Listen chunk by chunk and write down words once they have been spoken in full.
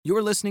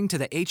You're listening to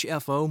the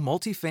HFO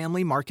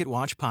Multifamily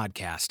Marketwatch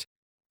podcast.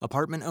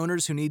 Apartment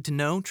owners who need to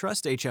know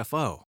trust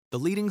HFO, the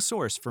leading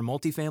source for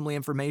multifamily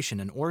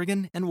information in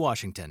Oregon and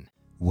Washington.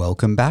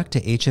 Welcome back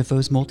to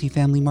HFO's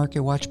Multifamily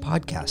Marketwatch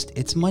podcast.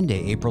 It's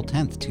Monday, April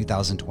 10th,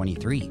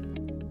 2023.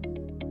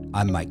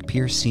 I'm Mike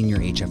Pierce, Senior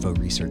HFO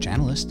Research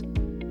Analyst.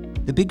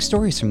 The big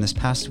stories from this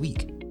past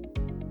week: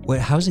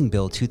 what Housing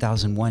Bill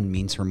 2001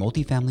 means for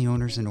multifamily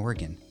owners in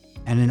Oregon,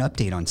 and an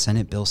update on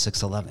Senate Bill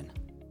 611.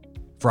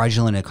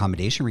 Fraudulent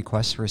accommodation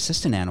requests for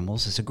assistant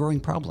animals is a growing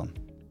problem,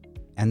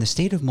 and the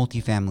state of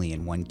multifamily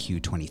in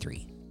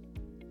 1Q23.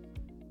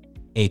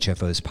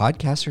 HFO's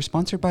podcasts are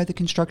sponsored by the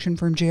construction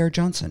firm J.R.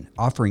 Johnson,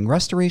 offering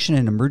restoration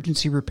and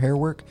emergency repair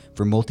work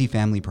for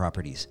multifamily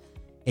properties.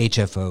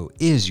 HFO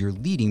is your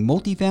leading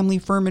multifamily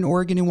firm in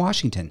Oregon and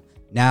Washington.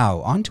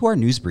 Now, on to our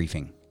news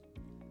briefing.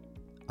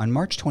 On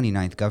March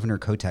 29th, Governor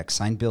Kotek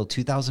signed Bill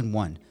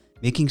 2001,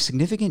 making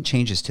significant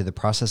changes to the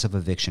process of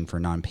eviction for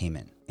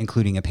non-payment,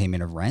 including a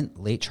payment of rent,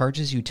 late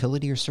charges,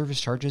 utility or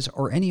service charges,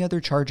 or any other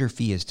charge or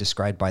fee as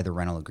described by the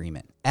rental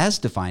agreement. As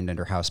defined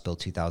under House Bill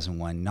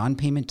 2001,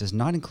 non-payment does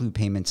not include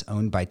payments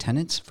owed by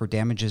tenants for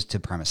damages to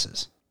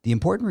premises. The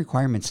important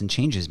requirements and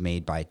changes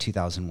made by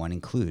 2001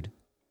 include: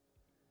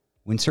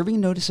 when serving a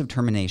notice of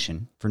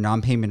termination for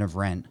non-payment of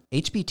rent,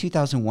 HB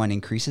 2001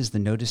 increases the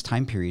notice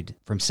time period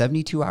from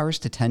 72 hours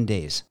to 10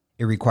 days.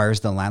 It requires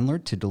the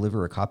landlord to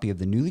deliver a copy of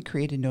the newly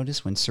created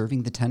notice when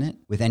serving the tenant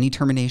with any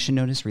termination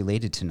notice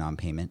related to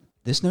non-payment.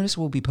 This notice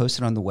will be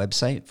posted on the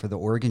website for the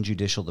Oregon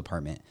Judicial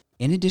Department,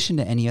 in addition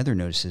to any other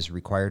notices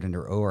required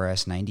under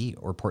ORS 90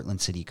 or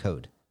Portland City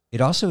Code. It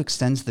also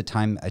extends the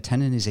time a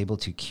tenant is able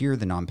to cure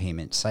the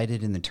non-payment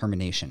cited in the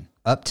termination,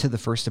 up to the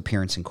first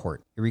appearance in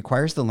court. It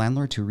requires the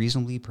landlord to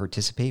reasonably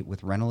participate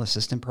with rental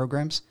assistance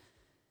programs,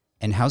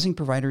 and housing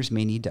providers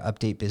may need to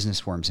update business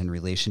forms in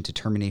relation to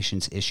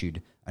terminations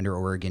issued under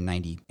Oregon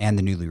 90 and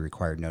the newly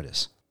required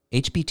notice.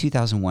 HB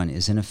 2001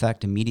 is in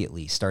effect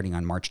immediately starting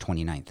on March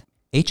 29th.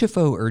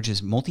 HFO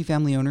urges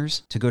multifamily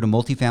owners to go to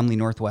Multifamily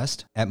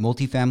Northwest at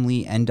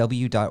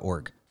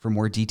multifamilynw.org for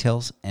more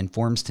details and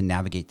forms to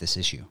navigate this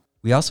issue.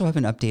 We also have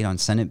an update on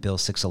Senate Bill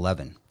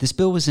 611. This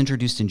bill was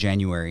introduced in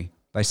January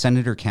by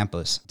Senator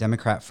Campos,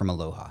 Democrat from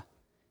Aloha.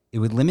 It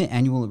would limit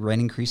annual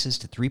rent increases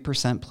to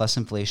 3% plus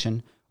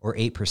inflation, or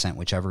 8%,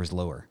 whichever is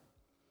lower.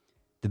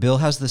 The bill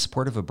has the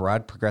support of a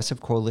broad progressive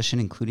coalition,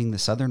 including the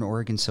Southern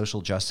Oregon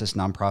social justice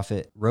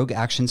nonprofit Rogue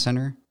Action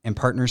Center and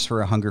Partners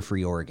for a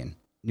Hunger-Free Oregon.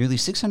 Nearly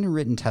 600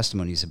 written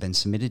testimonies have been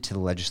submitted to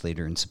the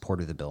legislature in support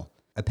of the bill.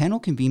 A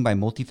panel convened by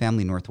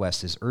Multifamily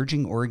Northwest is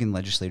urging Oregon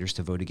legislators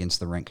to vote against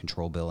the rent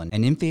control bill and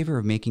in favor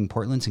of making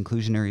Portland's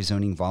inclusionary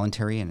zoning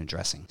voluntary and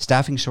addressing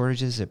staffing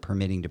shortages at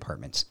permitting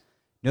departments.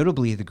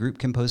 Notably, the group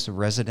composed of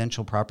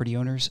residential property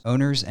owners,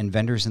 and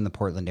vendors in the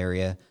Portland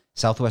area,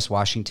 Southwest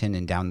Washington,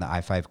 and down the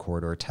I-5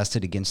 corridor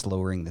tested against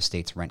lowering the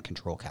state's rent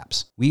control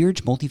caps. We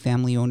urge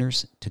multifamily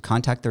owners to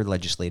contact their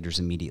legislators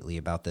immediately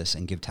about this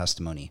and give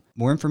testimony.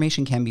 More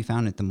information can be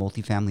found at the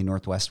Multifamily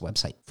Northwest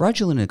website.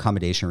 Fraudulent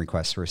accommodation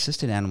requests for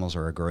assisted animals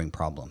are a growing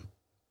problem.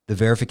 The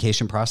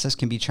verification process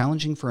can be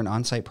challenging for an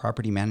on-site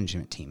property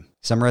management team.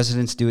 Some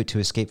residents do it to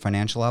escape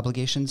financial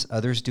obligations,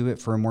 others do it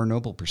for a more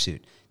noble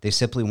pursuit. They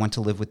simply want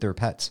to live with their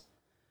pets.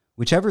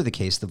 Whichever the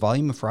case, the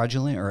volume of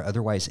fraudulent or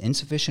otherwise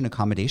insufficient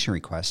accommodation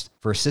requests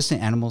for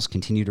assistant animals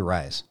continue to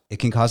rise. It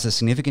can cause a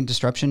significant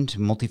disruption to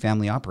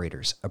multifamily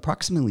operators.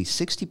 Approximately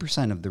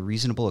 60% of the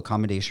reasonable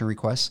accommodation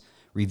requests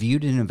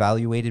reviewed and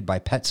evaluated by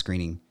pet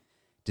screening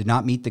did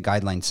not meet the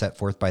guidelines set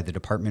forth by the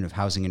Department of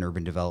Housing and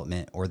Urban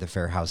Development or the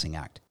Fair Housing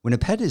Act. When a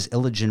pet is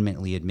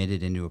illegitimately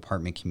admitted into an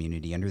apartment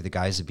community under the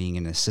guise of being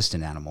an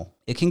assistant animal,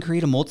 it can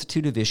create a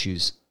multitude of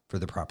issues for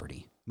the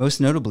property.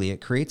 Most notably,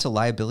 it creates a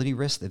liability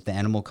risk if the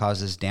animal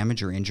causes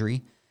damage or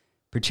injury,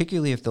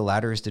 particularly if the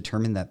latter is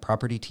determined that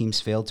property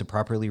teams failed to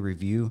properly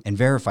review and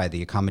verify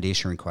the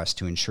accommodation request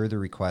to ensure the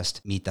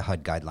request meet the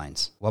HUD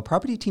guidelines. While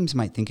property teams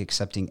might think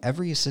accepting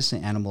every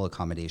assistant animal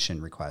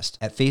accommodation request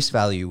at face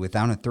value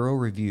without a thorough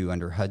review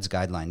under HUD's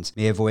guidelines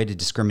may avoid a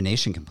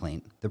discrimination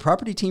complaint, the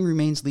property team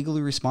remains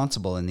legally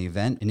responsible in the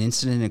event an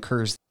incident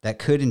occurs that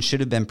could and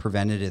should have been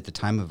prevented at the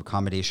time of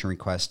accommodation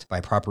request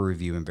by proper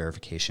review and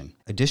verification.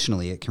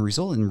 Additionally, it can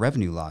result in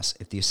revenue loss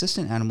if the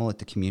assistant animal at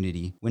the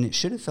community when it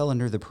should have fell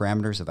under the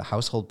parameters of a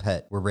household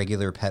pet where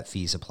regular pet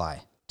fees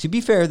apply. To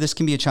be fair, this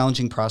can be a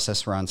challenging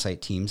process for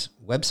on-site teams.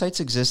 Websites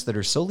exist that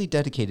are solely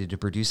dedicated to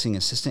producing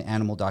assistant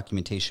animal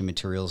documentation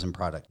materials and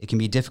product. It can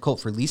be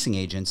difficult for leasing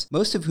agents,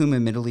 most of whom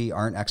admittedly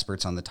aren't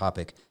experts on the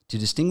topic, to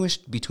distinguish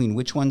between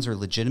which ones are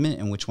legitimate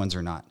and which ones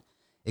are not.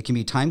 It can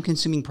be a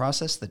time-consuming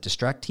process that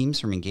distracts teams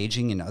from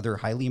engaging in other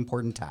highly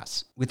important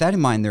tasks. With that in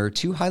mind, there are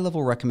two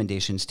high-level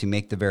recommendations to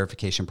make the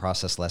verification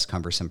process less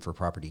cumbersome for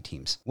property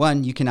teams.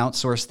 One, you can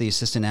outsource the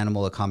assistant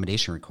animal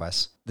accommodation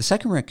requests. The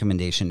second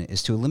recommendation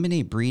is to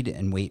eliminate breed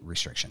and weight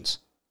restrictions.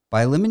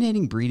 By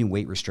eliminating breed and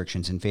weight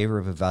restrictions in favor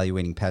of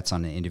evaluating pets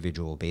on an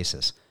individual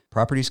basis,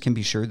 properties can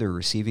be sure they're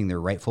receiving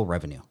their rightful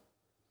revenue.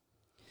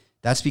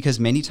 That's because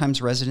many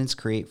times residents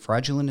create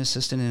fraudulent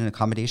assistance and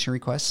accommodation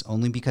requests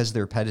only because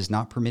their pet is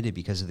not permitted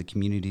because of the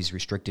community's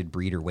restricted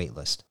breed or wait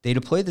list. They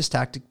deploy this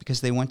tactic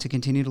because they want to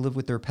continue to live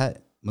with their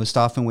pet. Most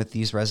often with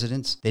these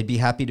residents, they'd be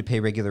happy to pay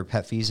regular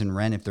pet fees and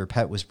rent if their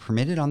pet was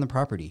permitted on the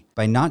property.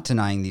 By not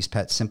denying these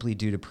pets simply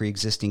due to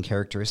pre-existing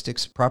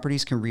characteristics,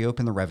 properties can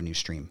reopen the revenue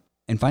stream.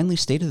 And finally,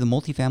 state of the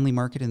multifamily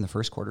market in the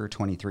first quarter of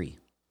 23.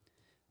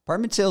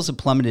 Apartment sales have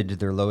plummeted to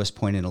their lowest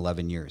point in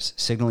 11 years,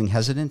 signaling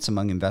hesitance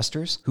among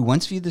investors who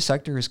once viewed the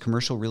sector as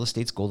commercial real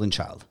estate's golden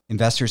child.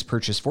 Investors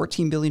purchased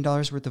 $14 billion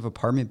worth of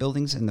apartment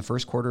buildings in the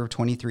first quarter of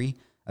 23,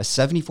 a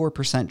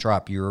 74%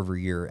 drop year over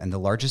year and the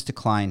largest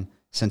decline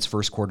since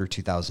first quarter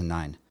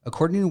 2009,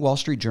 according to a Wall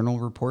Street Journal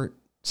report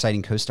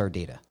citing CoStar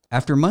data.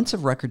 After months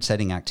of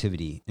record-setting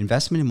activity,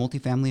 investment in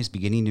multifamily is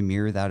beginning to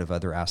mirror that of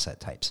other asset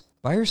types.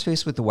 Buyers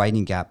faced with the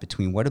widening gap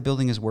between what a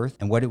building is worth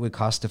and what it would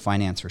cost to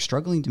finance are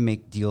struggling to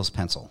make deals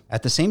pencil.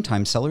 At the same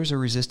time, sellers are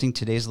resisting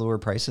today's lower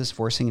prices,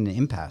 forcing an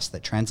impasse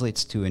that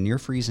translates to a near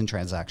freeze in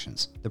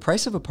transactions. The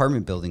price of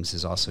apartment buildings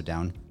is also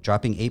down,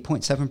 dropping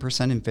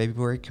 8.7% in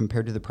February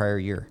compared to the prior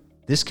year.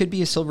 This could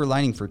be a silver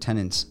lining for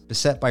tenants,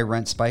 beset by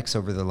rent spikes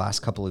over the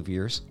last couple of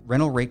years.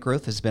 Rental rate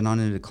growth has been on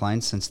a decline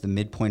since the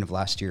midpoint of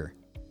last year.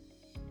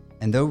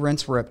 And though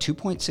rents were up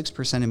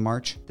 2.6% in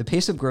March, the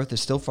pace of growth is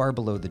still far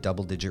below the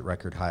double-digit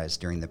record highs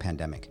during the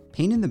pandemic.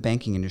 Pain in the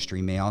banking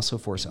industry may also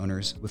force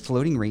owners with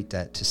floating rate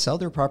debt to sell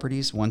their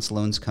properties once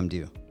loans come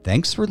due.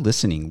 Thanks for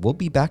listening. We'll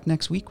be back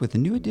next week with a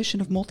new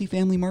edition of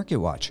Multifamily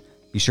Marketwatch.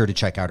 Be sure to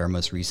check out our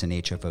most recent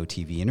HFO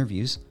TV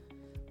interviews.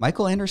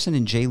 Michael Anderson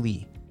and Jay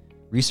Lee,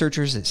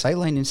 researchers at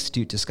Sightline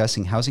Institute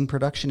discussing housing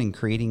production and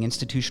creating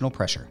institutional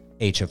pressure.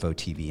 HFO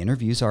TV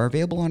interviews are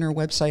available on our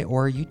website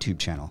or our YouTube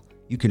channel.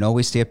 You can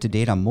always stay up to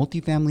date on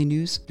multifamily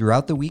news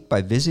throughout the week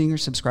by visiting or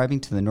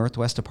subscribing to the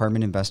Northwest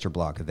Apartment Investor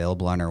blog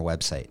available on our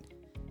website.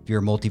 If you're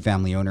a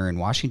multifamily owner in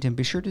Washington,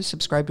 be sure to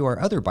subscribe to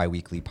our other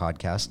bi-weekly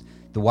podcast,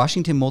 the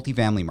Washington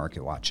Multifamily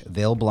Market Watch,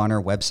 available on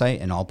our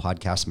website and all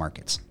podcast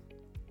markets.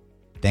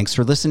 Thanks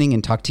for listening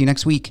and talk to you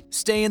next week.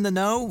 Stay in the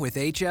know with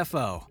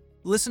HFO.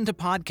 Listen to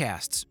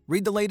podcasts,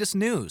 read the latest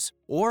news,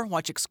 or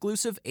watch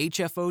exclusive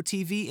HFO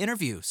TV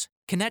interviews.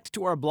 Connect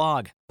to our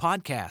blog,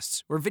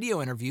 podcasts, or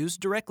video interviews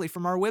directly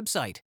from our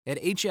website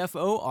at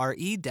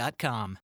hfore.com.